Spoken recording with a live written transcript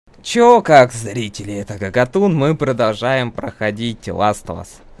Чё, как зрители, это Гагатун, мы продолжаем проходить Last of Us.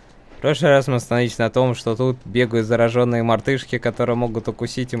 В прошлый раз мы остановились на том, что тут бегают зараженные мартышки, которые могут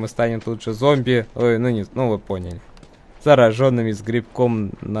укусить, и мы станем тут же зомби. Ой, ну вы поняли. Зараженными с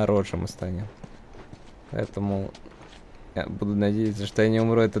грибком на роже мы станем. Поэтому я буду надеяться, что я не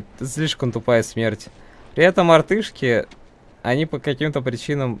умру. Это слишком тупая смерть. При этом мартышки, они по каким-то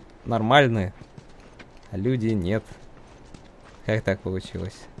причинам нормальные, а люди нет. Как так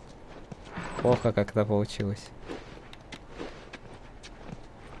получилось? Плохо как-то получилось.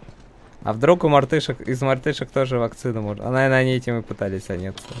 А вдруг у мартышек, из мартышек тоже вакцина может? А, наверное, они этим и пытались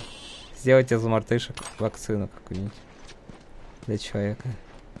заняться. Сделать из мартышек вакцину какую-нибудь для человека.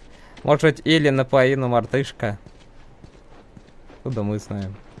 Может быть, или наполовину мартышка. Куда мы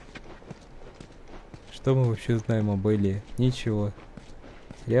знаем? Что мы вообще знаем об Элли? Ничего.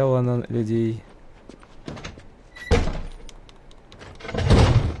 Съела она людей.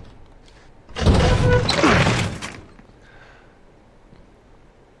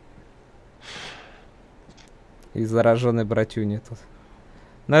 И зараженной братюни тут.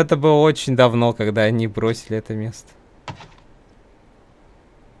 Но это было очень давно, когда они бросили это место.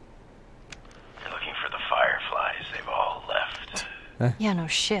 Yeah, no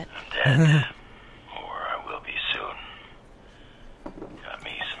shit. I'm dead. Or I will be soon. Got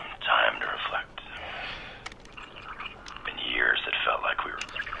me some time to reflect. Been years that felt like we were...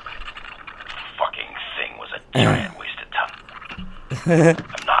 Fucking thing was a giant waste of time.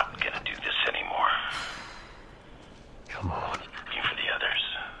 I'm not gonna do this anymore. Come on. Looking for the others.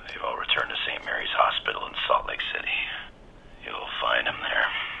 They've all returned to St. Mary's Hospital in Salt Lake City. You'll find them there.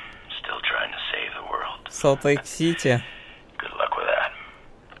 Still trying to save the world. Salt Lake City. Good luck with that.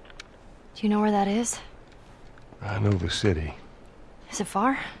 Do you know where that is? I know the city. Is it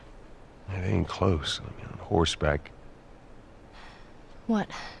far? It ain't close. I mean, on horseback. What?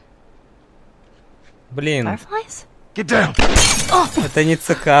 Блин, Fireflies? Get down! это не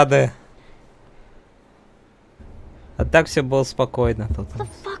цикады. А так все было спокойно тут. What the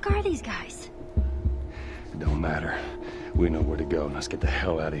fuck are these guys? It don't matter. We know where to go. Let's get the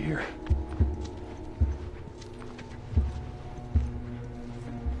hell out of here.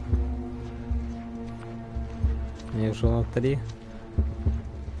 Мне уже внутри.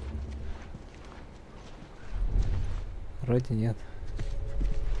 Вроде нет.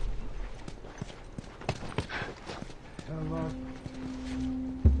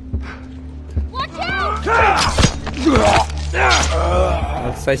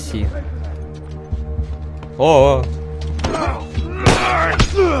 Отсоси. О!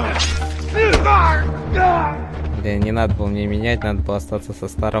 Блин, не надо было мне менять, надо было остаться со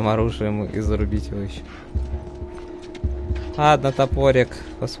старым оружием и зарубить его еще. Ладно, топорик,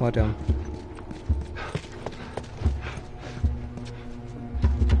 посмотрим.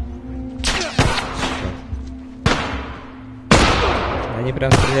 Они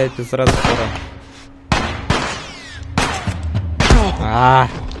прям стреляют без разбора.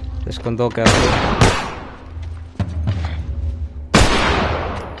 Слишком долго.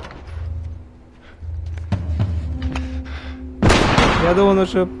 Я думал, он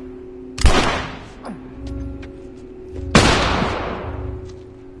уже...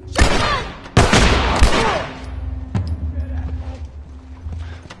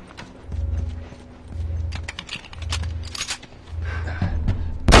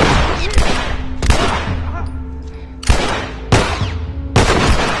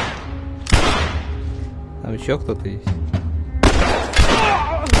 Там еще кто-то есть.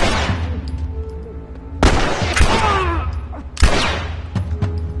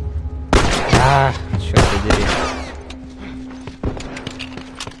 Черт подери.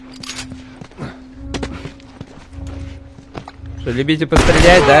 Что, любите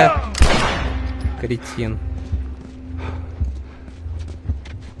пострелять, да? Кретин.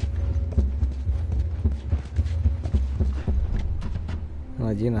 Ну,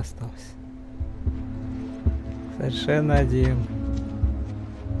 один остался. Совершенно один.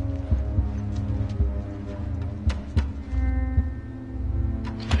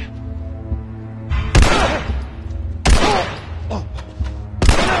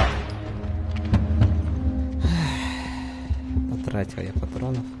 Потратил я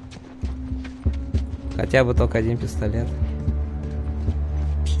патронов. Хотя бы только один пистолет.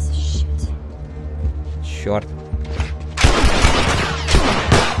 Черт.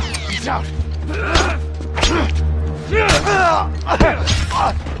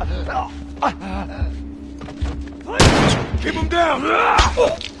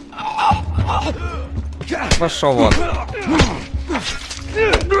 Пошел вон. Так.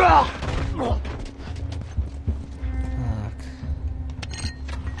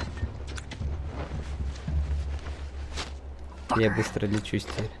 Я быстро лечусь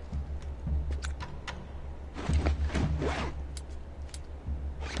теперь.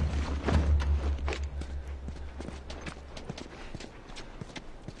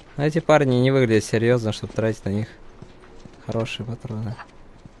 Но эти парни не выглядят серьезно, чтобы тратить на них хорошие патроны.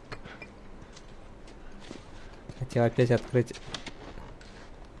 Хотел опять открыть.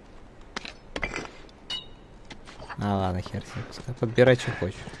 А ладно, хер с ним, пускай. Подбирай, что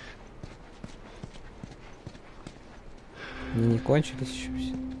хочешь. Не кончились еще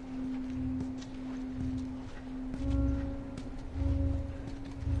все.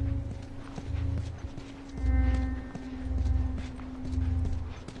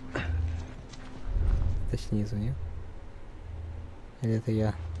 Это снизу, нет? Или это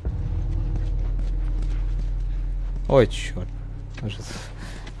я? Ой, черт. Может,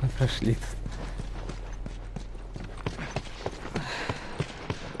 мы прошли тут.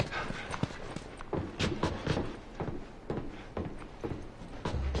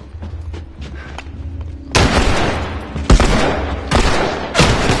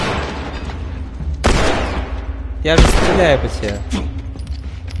 Я же стреляю по тебе.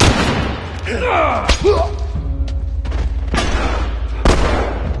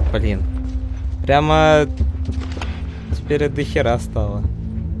 Блин. Прямо теперь до хера стало.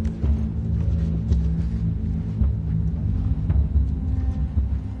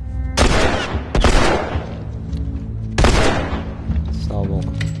 Слава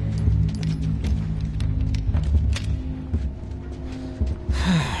богу.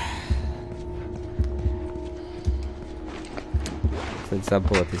 Кстати,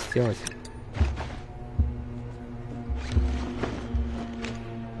 забыл это сделать.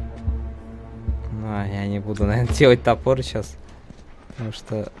 Я не буду, наверное, делать топор сейчас, потому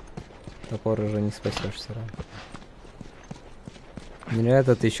что топор уже не спасешь все равно. Не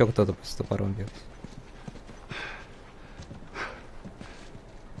этот еще кто-то с топором бегает.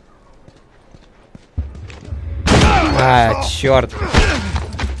 А, черт.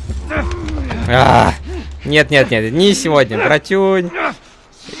 Нет, не сегодня, братюнь.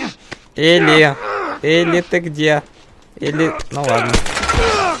 Или ты где? Или, ну ладно.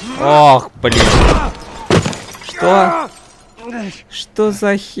 Ох, блин. Что? Что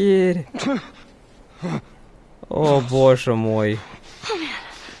за херь? О, боже мой.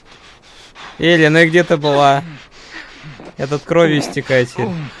 Или, ну и где ты была? Я тут кровью истекаю теперь.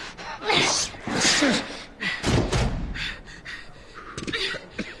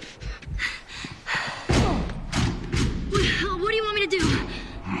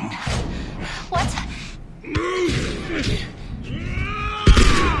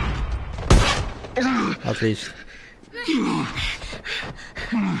 Отлично.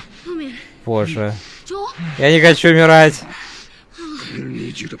 Боже. Я не хочу умирать.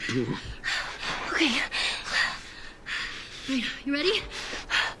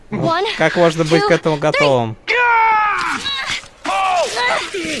 Как можно быть к этому готовым?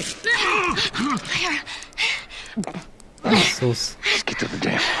 Иисус.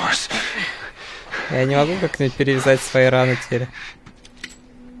 Я не могу как-нибудь перевязать свои раны теперь.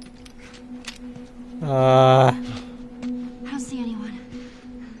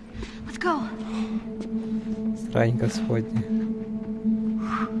 Срань Господня.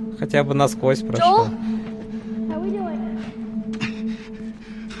 Хотя бы насквозь прошло.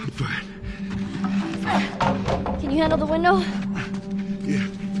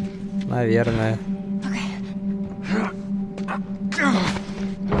 Наверное.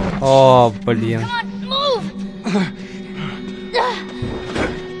 О, блин.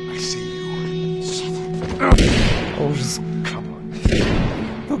 Ужас.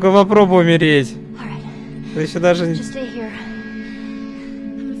 Только попробуй умереть. Ты еще даже не...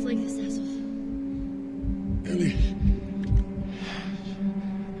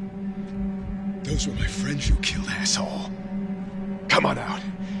 Those were my friends you killed, asshole. Come on out.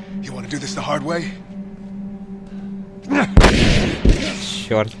 You want to do this the hard way?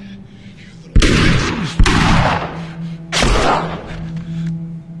 Черт.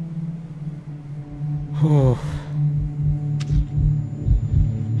 Фух.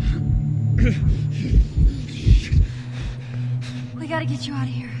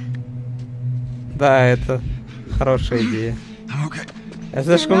 Да, это хорошая идея. Я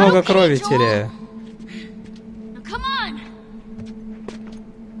слишком много крови теряю.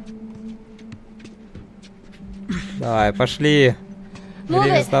 Давай, пошли.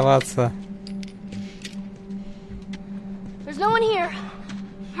 Время сдаваться.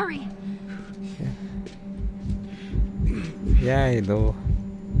 Я иду.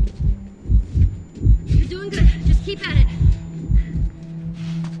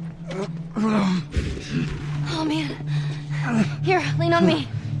 Lean on me.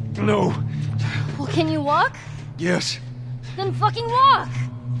 No. Well, can you walk? Yes. Then fucking walk.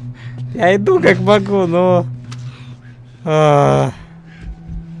 Я иду как могу, но... Come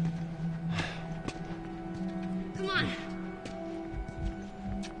on.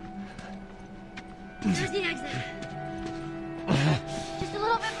 There's the exit. Just a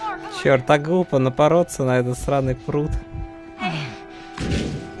little bit more. Come on. Черт, так глупо напороться на этот сраный пруд. Hey.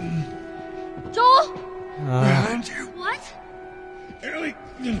 Joel? Behind you. What? Ellie.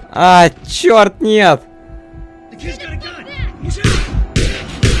 А, черт, нет! The kid's got a gun.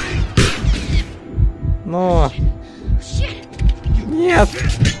 Ну, Shit. нет!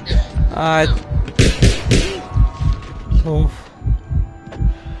 А... Уф.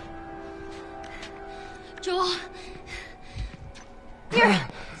 Joel. Here.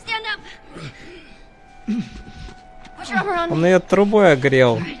 Stand up. Put your arm around Он me. ее трубой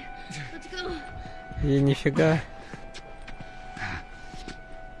огрел. Let's go. И нифига.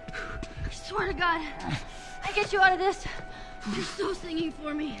 I swear to God, I get you out of this. You're so singing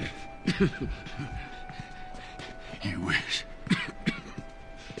for me. You wish.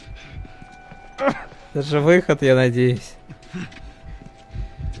 Это же выход, я надеюсь.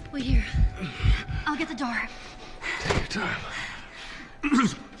 Wait here. I'll get the door. Take your time.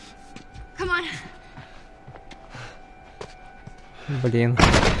 Come on. Блин.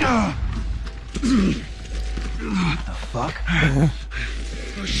 Fuck.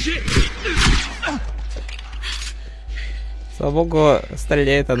 Oh shit. Слава богу,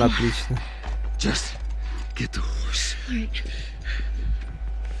 стреляет она отлично. Just get the horse. All right.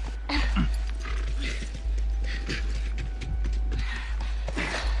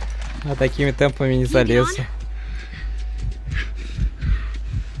 А такими темпами не залезу.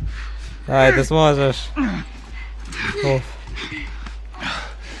 Давай, ты сможешь. Уф.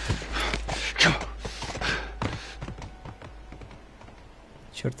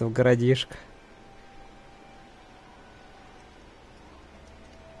 Чертов городишко.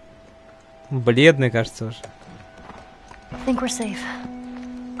 Бледный, кажется, уже. I think we're safe.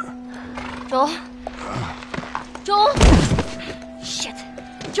 Joel? Joel? Shit.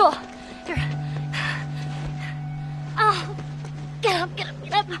 Joel, here. Oh, get up, get up,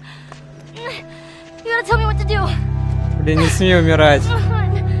 get up. You gotta tell me what to do. Блин, не смей умирать. Come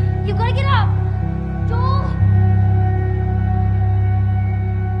on. You gotta get up. Joel?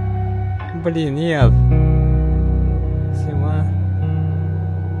 Блин, нет. Зима.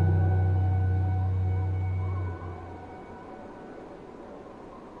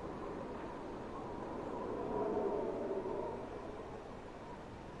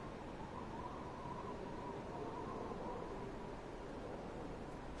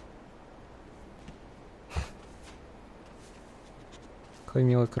 Какой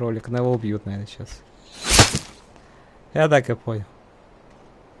милый кролик. На его убьют, наверное, сейчас. Я так и понял.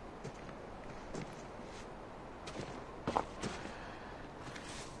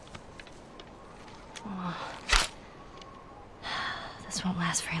 This won't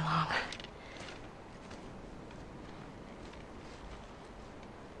last very long.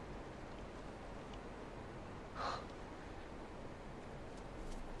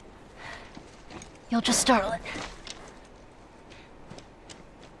 You'll just startle it.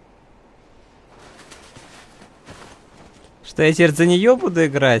 Что я теперь за нее буду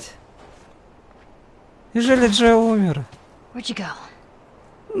играть? Неужели Джо умер? Where'd you go?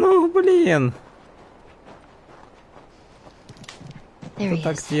 Ну, блин. There Кто he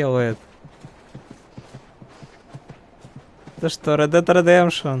так is. делает? Это что, Red Dead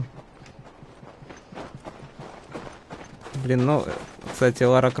Redemption? Блин, ну, кстати,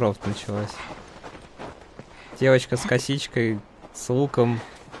 Лара Крофт началась. Девочка с косичкой, с луком,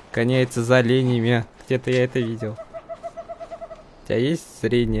 гоняется за оленями. Где-то я это видел. У тебя есть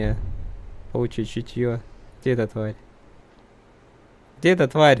зрение? Паучье чутье. Где эта тварь? Где эта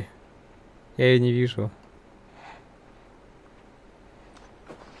тварь? Я ее не вижу.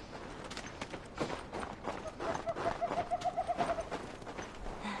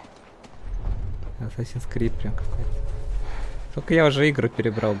 Assassin's Creed прям какой-то. Только я уже игру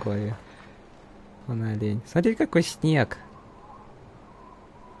перебрал в голове. Он олень. Смотри, какой снег.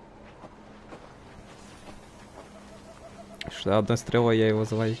 Что, одной стрелой я его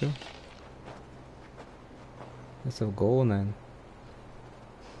завозил? Это в голову, наверное.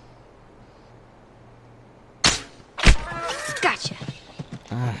 Gotcha.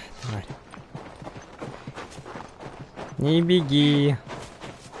 А, тварь. Не беги.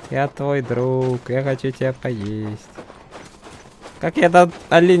 Я твой друг. Я хочу тебя поесть. Как я до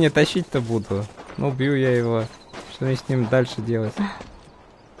оленя тащить-то буду? Ну, убью я его. Что мне с ним дальше делать?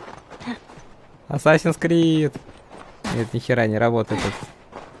 Assassin's Creed. Нет, нихера не работает это.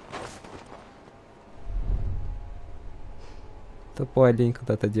 Тупой олень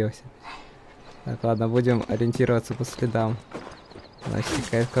куда-то делся. Так, ладно, будем ориентироваться по следам. Она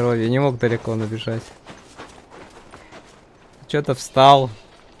истекает кровью. Не мог далеко набежать. Что-то встал.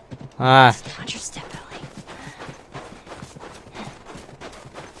 А.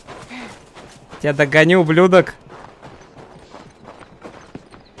 Тебя догоню, ублюдок.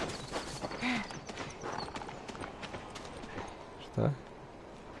 Что?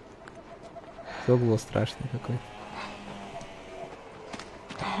 Звук был страшный какой-то.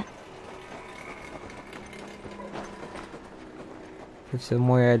 Это все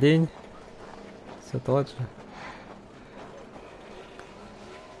мой олень. Все тот же.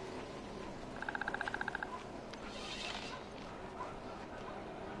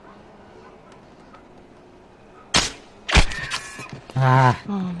 А.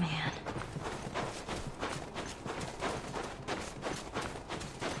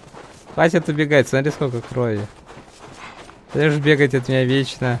 Хватит убегать, смотри, сколько крови. Ты же бегать от меня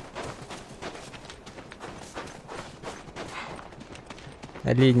вечно.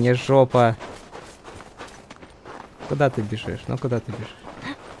 Оленья жопа. Куда ты бежишь? Ну куда ты бежишь?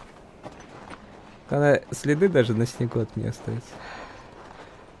 Когда следы даже на снегу от меня остаются.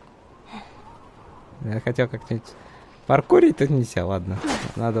 Я хотел как-нибудь паркурить, тут нельзя, ладно.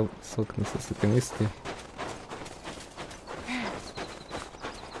 Надо свыкнуться с этой мыслью.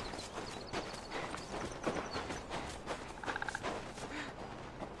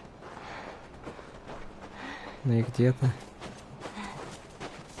 Ну и где-то.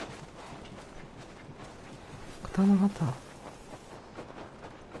 Кто намотал?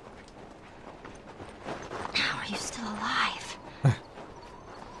 How are you still alive?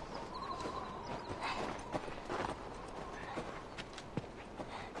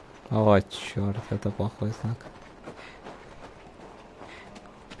 О, черт, это плохой знак.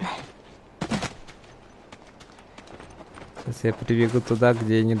 Сейчас я прибегу туда,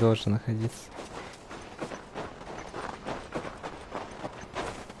 где я не должен находиться.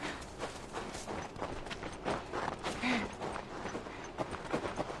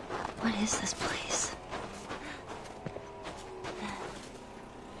 What is this place?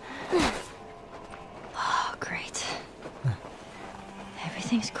 Oh, great.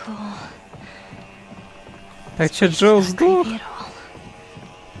 Everything's cool. Так что, Джоу сдох?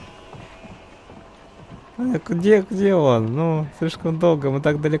 Где он? Ну, слишком долго, мы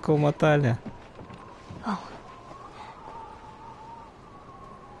так далеко мотали.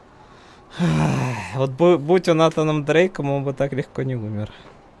 Вот будь он Натаном Дрейком, он бы так легко не умер.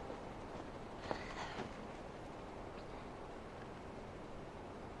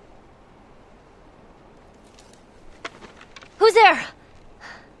 Who's there?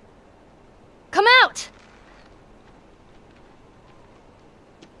 Come out!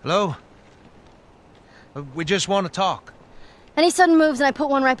 Hello? We just want to talk. Any sudden moves and I put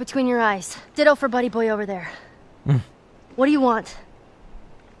one right between your eyes. Ditto for buddy boy over there. What do you want?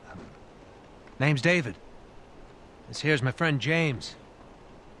 Name's David. This here's my friend James.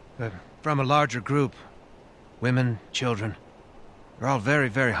 From a larger group. Women, children. They're all very,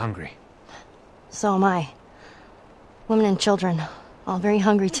 very hungry. So am I. Women and children, all very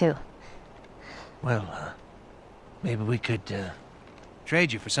hungry too. Well, maybe we could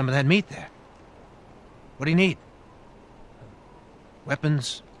trade you for some of that meat there. What do you need?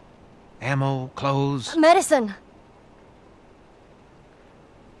 Weapons? Ammo? Clothes? Medicine!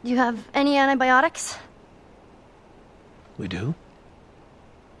 Do you have any antibiotics? We do.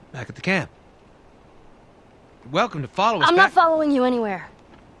 Back at the camp. You're welcome to follow us I'm back. not following you anywhere.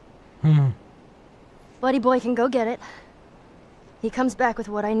 Buddy boy can go get it. He comes back with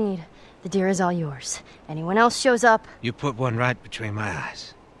what I need. The deer is all yours. Anyone else shows up... You put one right between my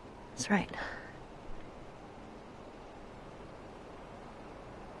eyes. That's right.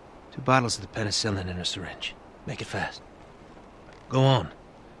 2 bottles of the penicillin in a syringe. Make it fast. Go on.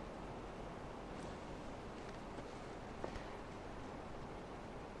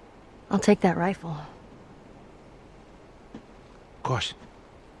 I'll take that rifle. Of course.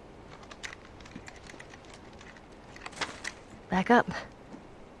 Back up.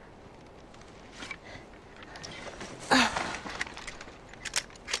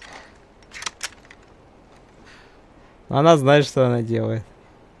 Она знает, что она делает.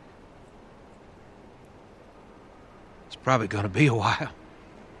 It's probably gonna be a while.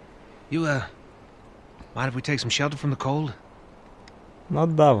 You, mind if we take some shelter from the cold? Ну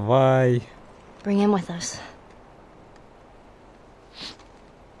давай. Bring him with us.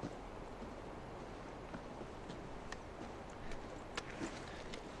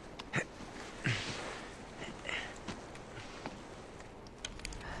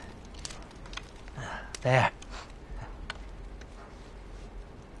 almost there.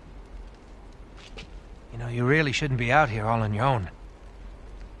 You know, you really shouldn't be out here all on your own.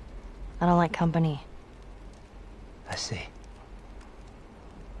 I don't like company. I see.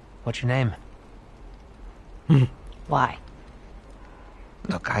 What's your name? Why?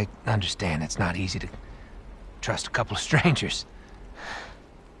 Look, I understand it's not easy to trust a couple of strangers.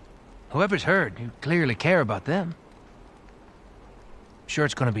 Whoever's hurt, you clearly care about them. I'm sure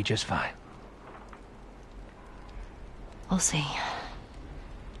it's gonna be just fine. We'll see.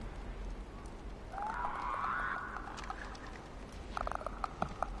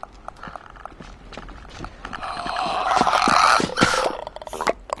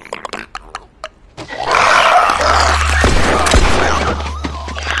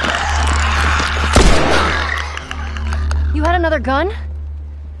 You had another gun?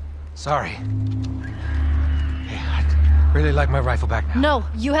 Sorry. Hey, I'd really like my rifle back now. No,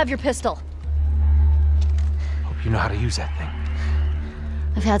 you have your pistol. Hope you know how to use that thing.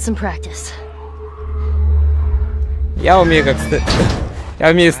 I've had some practice. Я умею я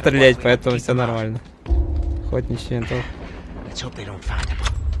умею стрелять, поэтому все нормально. Охотничий винтовка. Let's hope they don't find him.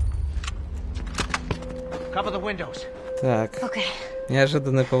 Cover the windows. Так. Okay.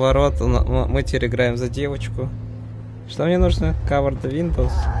 Неожиданный поворот. Мы теперь играем за девочку. Что мне нужно? Cover the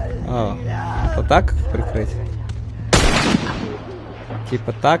windows. А, вот так прикрыть?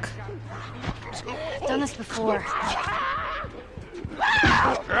 Типа так? Done this before.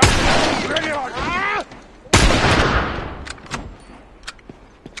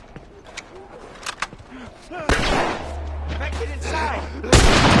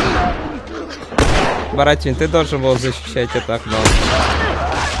 Братин, ты должен был защищать это окно.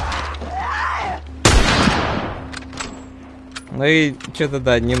 Ну и что-то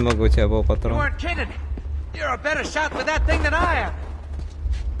да, немного у тебя был патрон.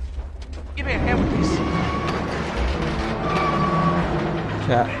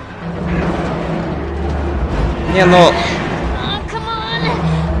 Ща. Не, ну...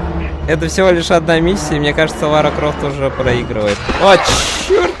 Это всего лишь одна миссия, и мне кажется, Лара Крофт уже проигрывает. О,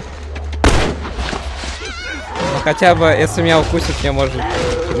 черт! Ну, хотя бы, если меня укусит, мне может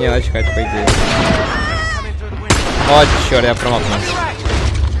не начхать, по идее. О, черт, я промахнулся.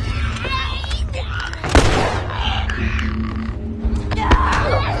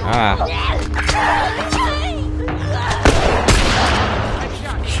 А.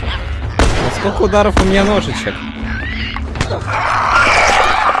 А сколько ударов у меня ножичек?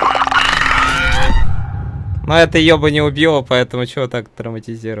 Но это ее бы не убило, поэтому чего так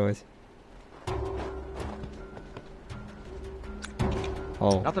травматизировать?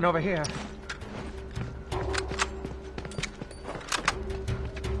 Оу.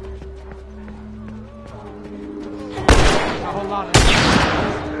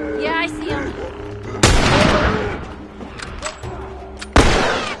 Yeah, I see him.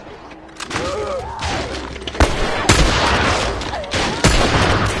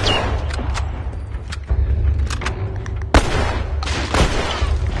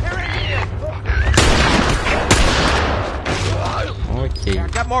 Окей.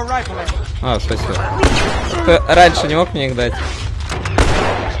 А, спасибо. Ты раньше не мог мне их дать?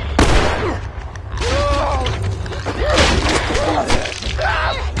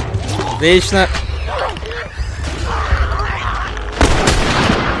 Отлично.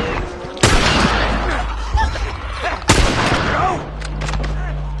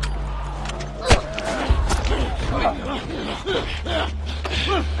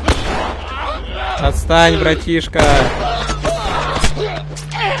 Отстань, братишка.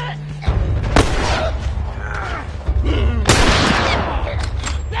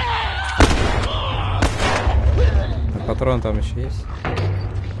 Патрон там еще есть.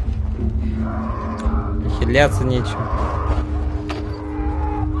 Хиляться нечем.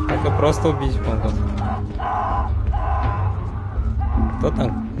 Так и просто убить могут. Кто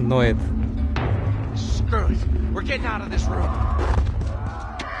там ноет?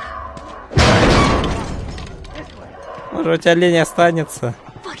 Может, у тебя лень останется?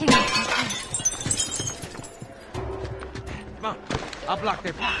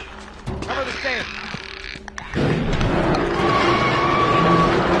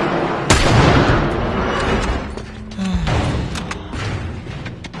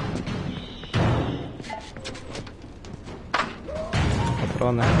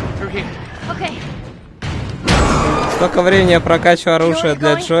 Патроны. Okay. Столько времени я прокачиваю оружие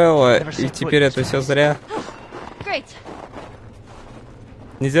для Джоэла, и теперь это все зря. Great.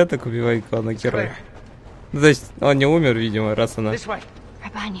 Нельзя так убивать главного героя. Ну, то есть он не умер, видимо, раз она... Right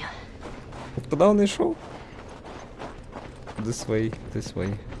behind you. Куда он и шел? This way, this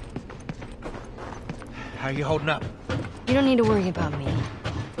way. How are you holding up? You don't need to worry about me.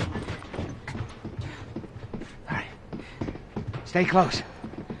 All right. Stay close.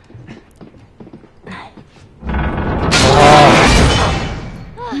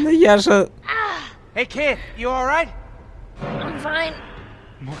 Ну я же... Hey, kid, you all right? I'm fine.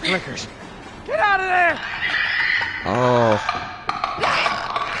 More clickers. Get out of there! О.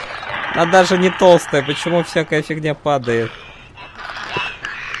 Она даже не толстая, почему всякая фигня падает?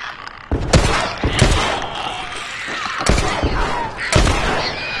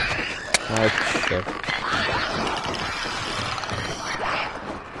 О, черт.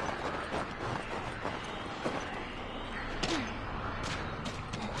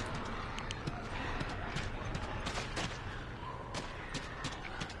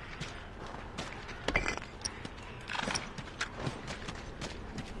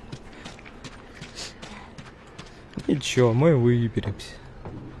 Ничего, мы выберемся.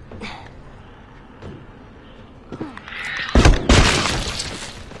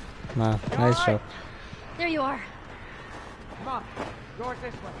 На, nice job. There you are. Come on, doors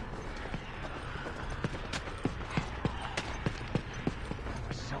this way.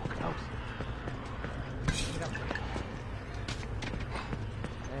 We're so close. Get up there.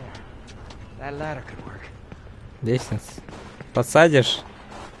 There. That ladder could work. Лестница. Подсадишь?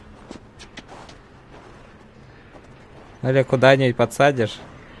 Или куда-нибудь подсадишь?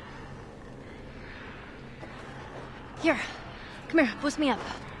 Here. Come here, boost me up.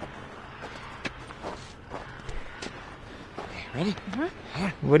 Ready?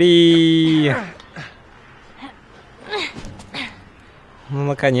 Ури! Ну,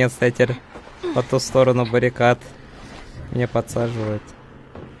 наконец-то я теперь по ту сторону баррикад меня подсаживают.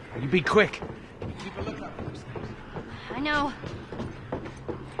 You be quick. I know.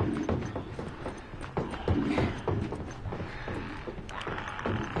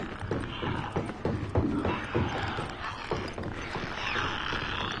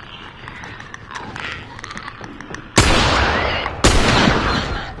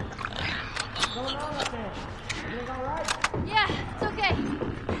 Yeah, it's okay.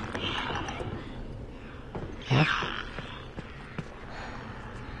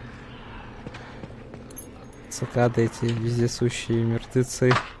 Цикады эти вездесущие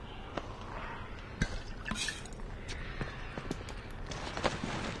мертвецы.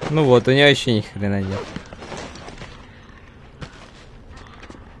 Ну вот, у нее вообще ни хрена нет.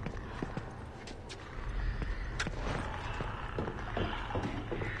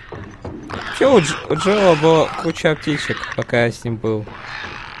 Вообще у Джоэла была куча аптечек, пока я с ним был.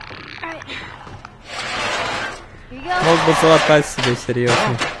 Alright. Here you go. Мог бы залатать себе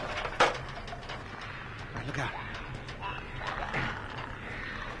серьезно. Look out.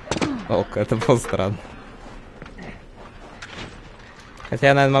 Ок, это было странно. Хотя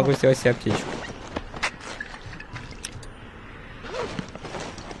я, наверное, могу сделать себе аптечку.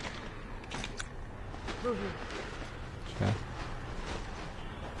 Ща.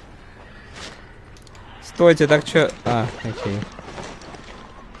 Стойте, так чё... А, окей.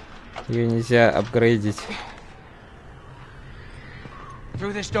 Ее нельзя апгрейдить.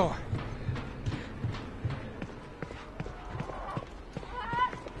 Through this door.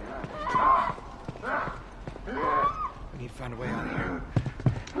 We need to find a way out of here.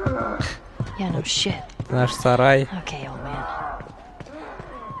 Yeah, no shit. Наш сарай. Okay, old man.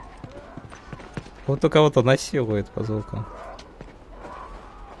 Вот у кого-то насилует по звукам.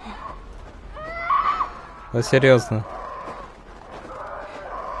 Да серьезно.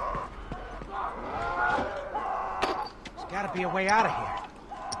 There's gotta be a way out of here.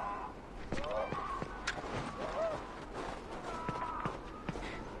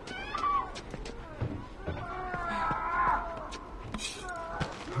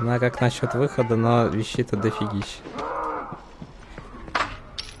 Знаю, как насчет выхода, но вещей-то дофигища.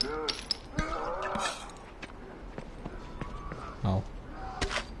 Ау.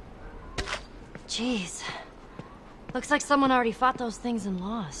 Jeez. Looks like someone already fought those things and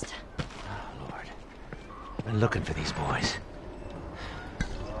lost. Oh, Lord. I've been looking for these boys.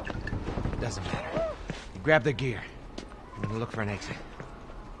 Doesn't matter. You grab their gear. I'm gonna look for an exit.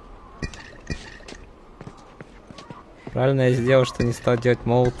 Правильно я сделал, что не стал делать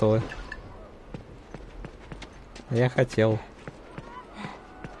молотовы. Я хотел.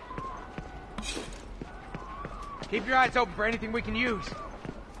 Keep your eyes open for anything we can use.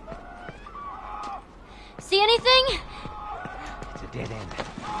 See anything? It's a dead end.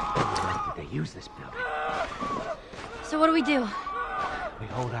 Why did they use this building? So what do we do? We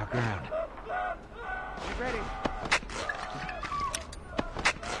hold our ground. Get ready.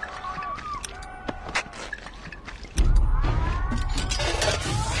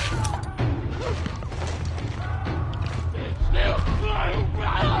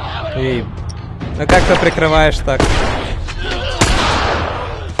 Эй, ну как ты прикрываешь так?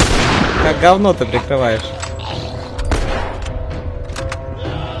 Как говно ты прикрываешь?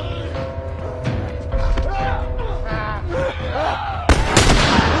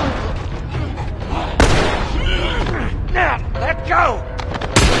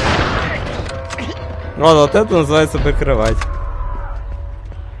 Вот это называется прикрывать.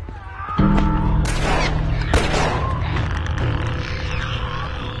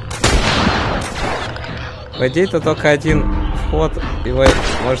 По идее, это только один вход, его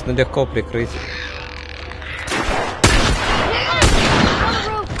можно легко прикрыть.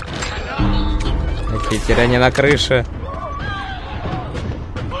 Теперь они на крыше.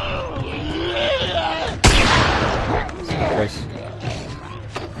 Успокойся.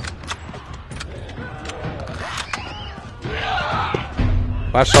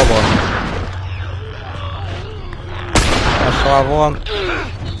 Пошел вон. Пошла вон.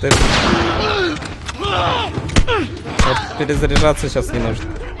 Ты... Вот перезаряжаться сейчас не нужно.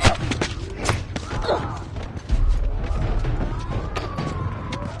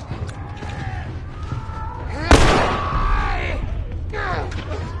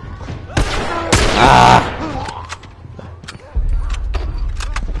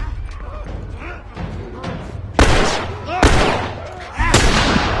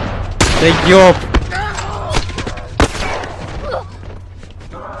 Да ёп!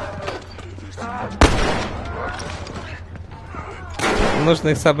 Нужно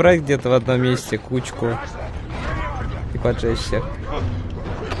их собрать где-то в одном месте, кучку, и поджечь всех.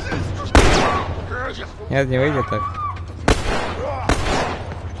 Нет, не выйдет так.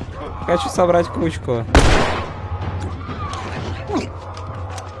 Хочу собрать кучку.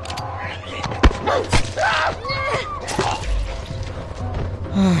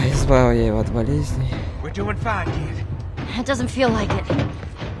 Избавил я его от болезней. It doesn't feel like it.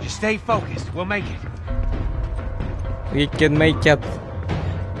 Just stay focused. We'll make it. We can make it.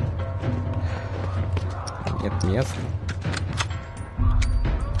 Нет места.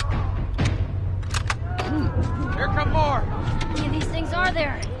 Here come more. How many of these things are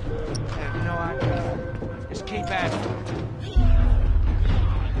there? I have no idea. Just keep at it.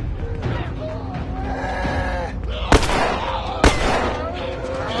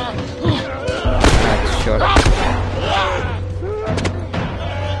 Черт.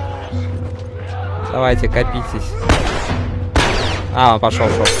 Давайте, копитесь. А, он пошел.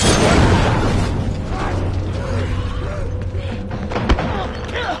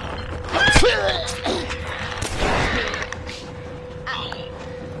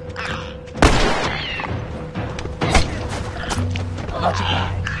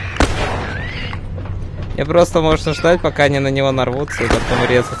 Я просто можно ждать, пока они на него нарвутся, и потом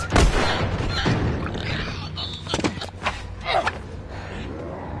резать.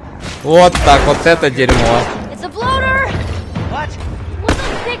 Вот так, вот это дерьмо. It's a bloater! What? What's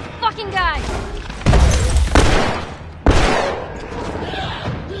those big fucking guys?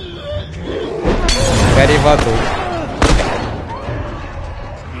 Гори в аду.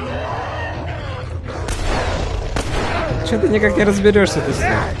 Че ты никак не разберешься ты с ним?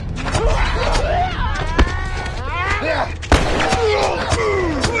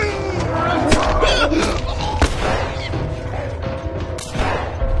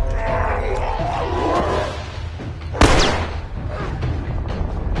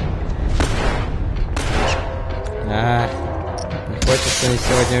 Не хочется мне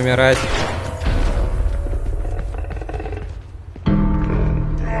сегодня умирать.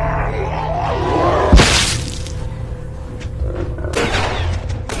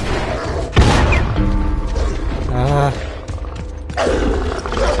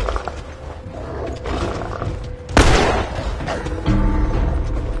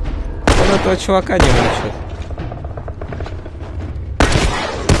 Он этого чувака не мучает.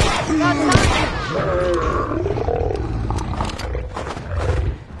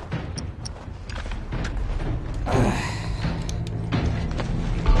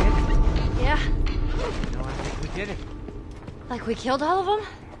 Like we killed all of them?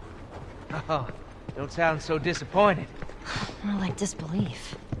 Oh, don't sound so disappointed. More like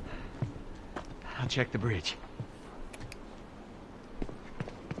disbelief. I'll check the bridge.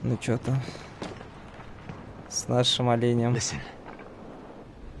 Ну чё там с нашим оленем? Listen.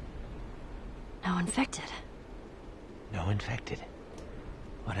 No infected. No infected.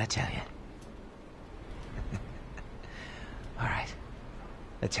 What'd I tell you? All right.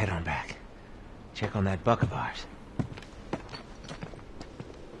 Let's head on back. Check on that buck of ours.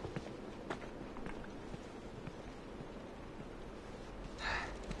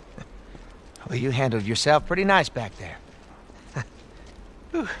 Well, you handled yourself pretty nice back there.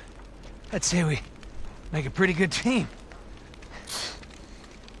 I'd say we make a pretty good team.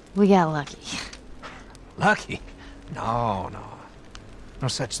 We got lucky. Lucky? No. No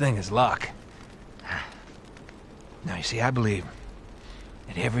such thing as luck. Now, you see, I believe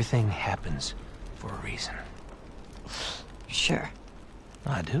that everything happens for a reason. Sure.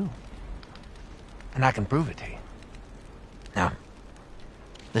 I do. And I can prove it to you. Now,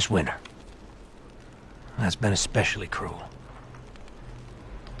 this winter, that's been especially cruel.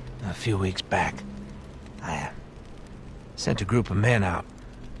 A few weeks back, I sent a group of men out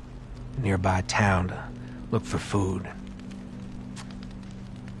to a nearby town to look for food.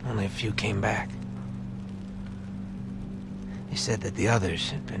 Only a few came back. They said that the others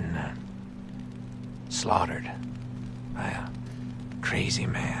had been slaughtered by a crazy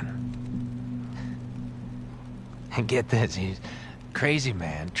man. And get this, he's a crazy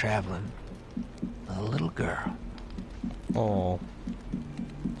man traveling with a little girl. О,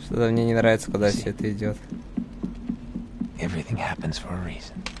 что-то мне не нравится, когда все это идет. Everything happens for a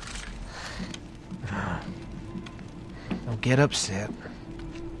reason. Don't get upset.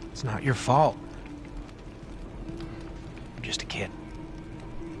 It's not your fault. You're just a kid.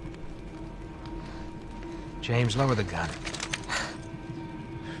 James, lower the gun.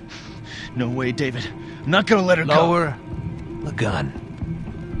 No way, David. I'm not gonna let her go. Lower the gun.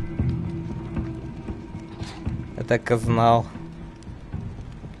 Я так и знал.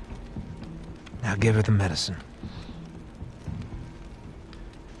 Now give her the medicine.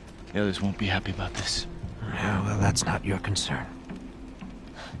 The others won't be happy about this. Yeah, well, that's not your concern.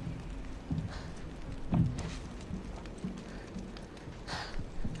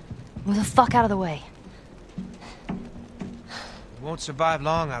 Move the fuck out of the way. You won't survive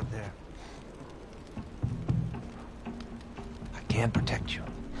long out there. I can protect you.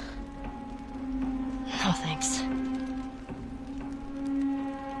 No, thanks.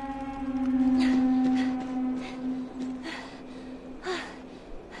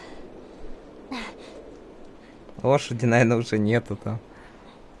 Лошади, наверное, уже нету там.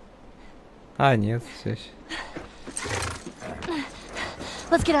 А, нет, все еще.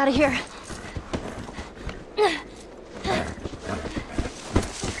 Let's get out of here.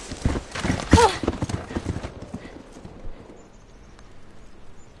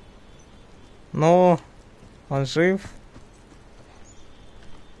 Ну, он жив.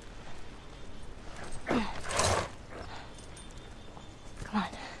 Come on.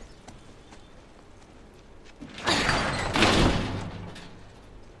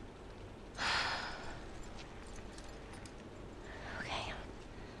 Okay.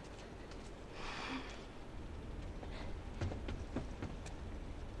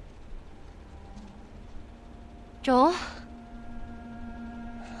 Joel?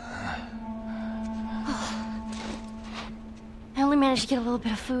 I only managed to get a little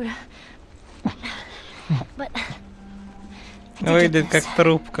bit of food. But I did get Выглядит this. как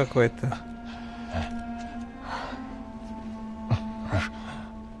труп какой-то.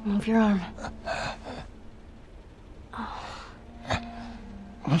 Move your arm.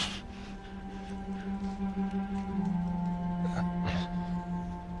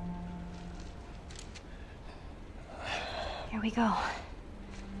 Here we go.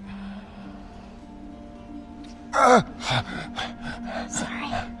 Sorry.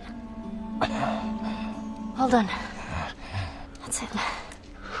 Hold on. That's it.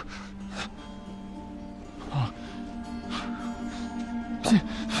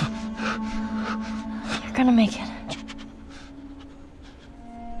 You're gonna make it.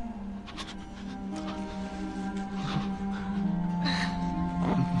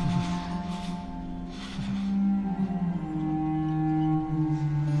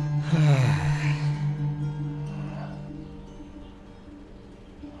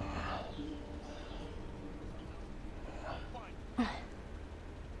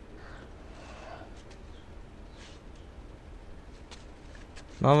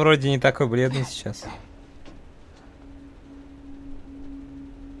 Но он вроде не такой бледный сейчас.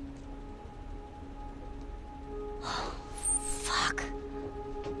 Fuck.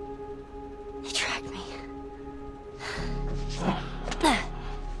 They tracked me.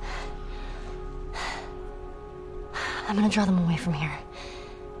 I'm gonna draw them away from here.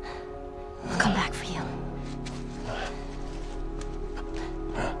 I'll come back for you.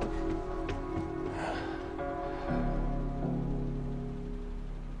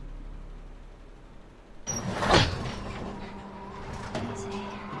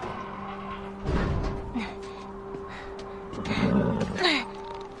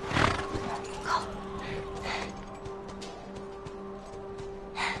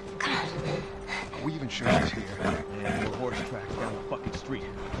 Are we even sure he's here? Yeah, we're horse tracked down the fucking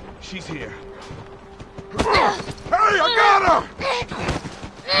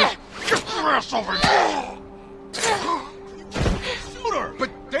ass over here! Shoot her! But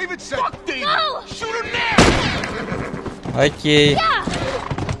David said... Fuck David! No! Shoot her now! Окей.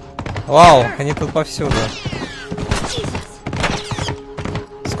 Вау, они тут повсюду.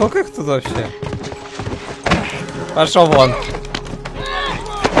 Сколько их тут вообще? Пошел вон.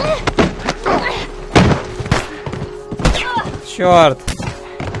 Черт.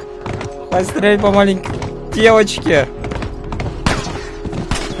 Пострелять по маленькой девочке.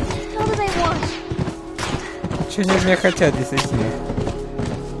 Что они от меня хотят, действительно?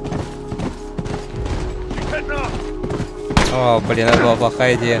 О, блин, это была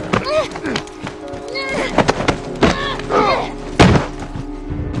плохая идея.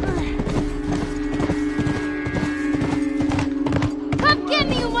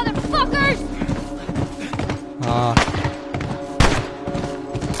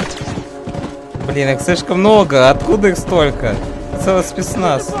 Блин, их слишком много. Откуда их столько? Целый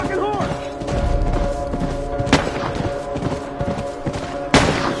спецназ.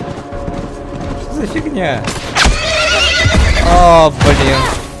 Что за фигня? О, блин.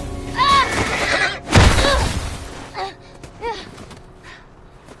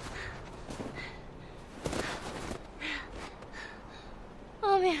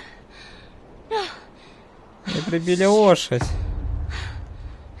 Мне прибили лошадь.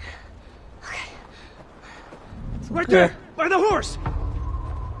 Right there, by the horse.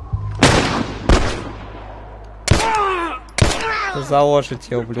 Что за лошадь,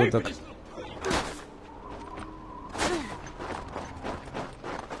 я ублюдок?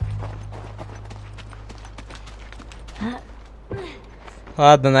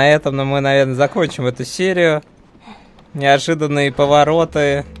 Ладно, на этом мы, наверное, закончим эту серию. Неожиданные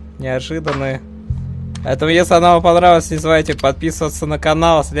повороты. Неожиданные. Поэтому, если она вам понравилась, не забывайте подписываться на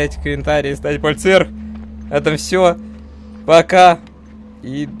канал, оставлять комментарии, ставить пальцы вверх. На этом все. Пока.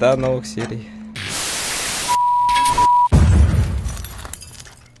 И до новых серий.